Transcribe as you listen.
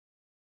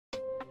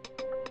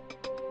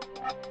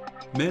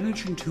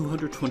Managing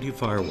 220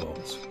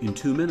 firewalls in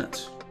 2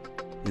 minutes.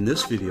 In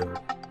this video,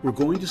 we're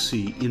going to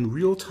see in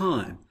real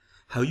time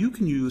how you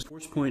can use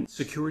Forcepoint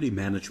Security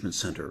Management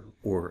Center,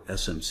 or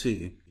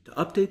SMC, to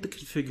update the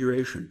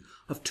configuration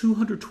of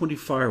 220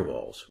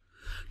 firewalls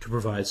to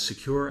provide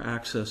secure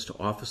access to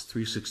Office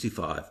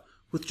 365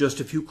 with just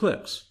a few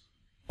clicks,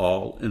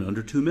 all in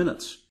under 2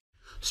 minutes.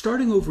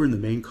 Starting over in the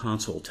Main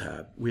Console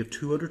tab, we have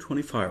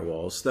 220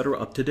 firewalls that are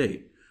up to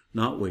date,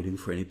 not waiting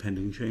for any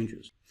pending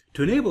changes.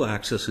 To enable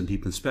access and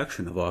deep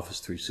inspection of Office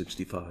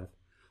 365,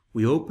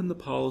 we open the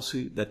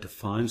policy that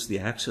defines the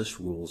access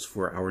rules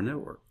for our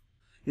network.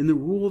 In the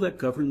rule that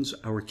governs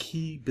our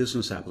key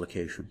business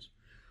applications,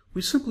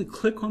 we simply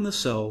click on the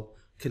cell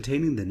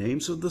containing the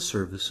names of the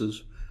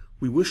services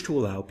we wish to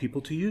allow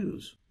people to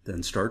use,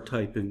 then start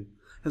typing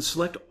and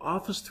select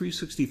Office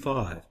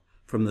 365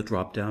 from the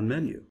drop-down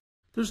menu.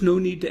 There's no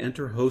need to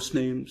enter host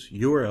names,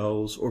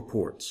 URLs, or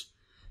ports.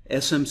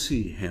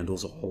 SMC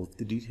handles all of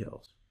the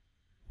details.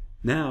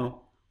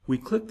 Now, we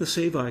click the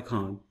Save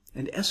icon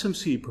and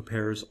SMC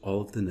prepares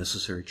all of the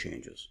necessary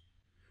changes.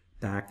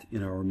 Back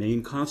in our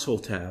Main Console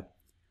tab,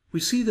 we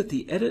see that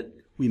the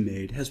edit we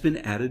made has been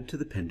added to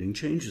the pending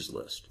changes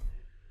list.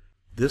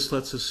 This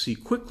lets us see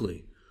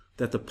quickly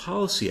that the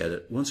policy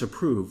edit, once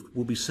approved,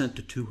 will be sent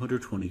to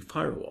 220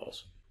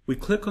 firewalls. We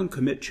click on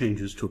Commit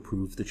Changes to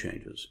approve the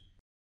changes.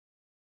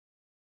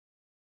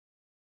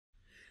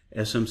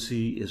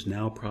 SMC is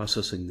now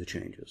processing the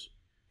changes.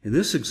 In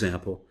this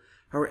example,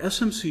 our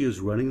SMC is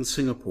running in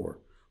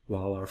Singapore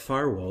while our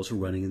firewalls are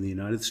running in the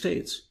United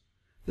States,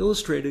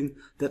 illustrating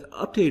that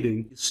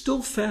updating is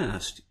still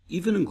fast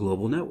even in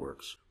global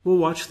networks. We'll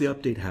watch the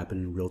update happen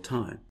in real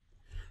time.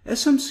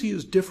 SMC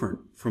is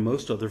different from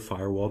most other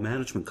firewall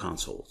management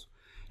consoles.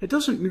 It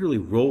doesn't merely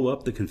roll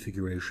up the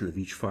configuration of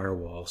each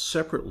firewall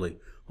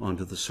separately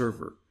onto the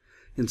server.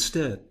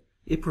 Instead,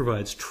 it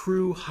provides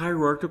true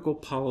hierarchical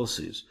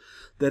policies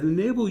that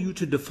enable you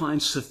to define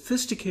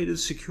sophisticated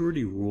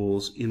security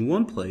rules in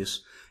one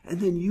place and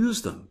then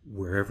use them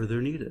wherever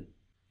they're needed.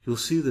 You'll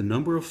see the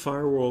number of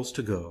firewalls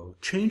to go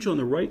change on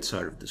the right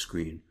side of the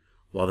screen,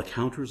 while the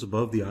counters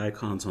above the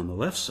icons on the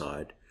left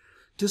side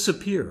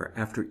disappear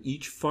after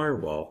each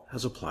firewall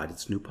has applied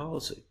its new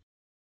policy.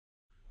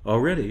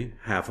 Already,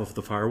 half of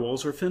the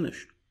firewalls are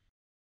finished.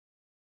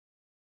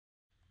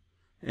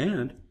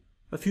 And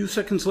a few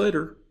seconds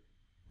later,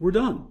 we're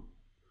done.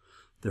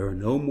 There are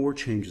no more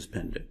changes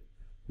pending.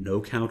 No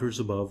counters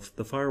above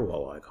the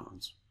firewall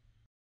icons.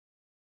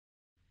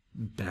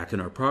 Back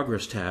in our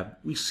Progress tab,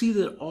 we see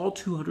that all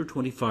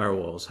 220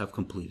 firewalls have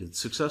completed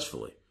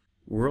successfully.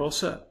 We're all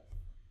set.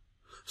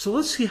 So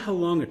let's see how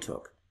long it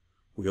took.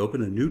 We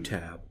open a new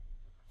tab,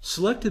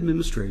 select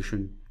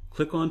Administration,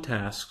 click on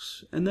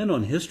Tasks, and then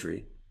on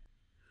History,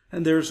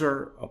 and there's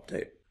our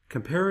update.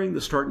 Comparing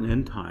the start and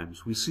end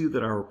times, we see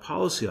that our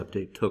policy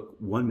update took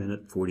 1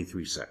 minute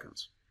 43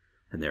 seconds.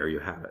 And there you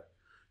have it.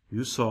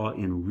 You saw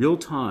in real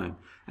time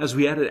as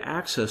we added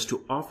access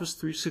to Office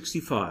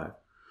 365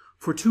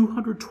 for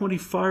 220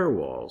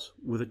 firewalls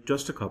with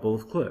just a couple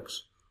of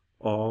clicks,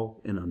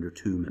 all in under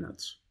 2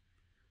 minutes.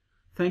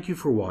 Thank you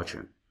for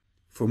watching.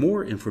 For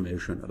more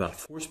information about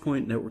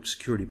Forcepoint network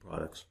security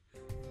products,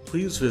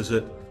 please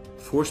visit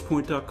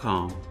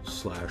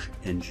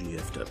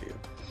forcepoint.com/ngfw.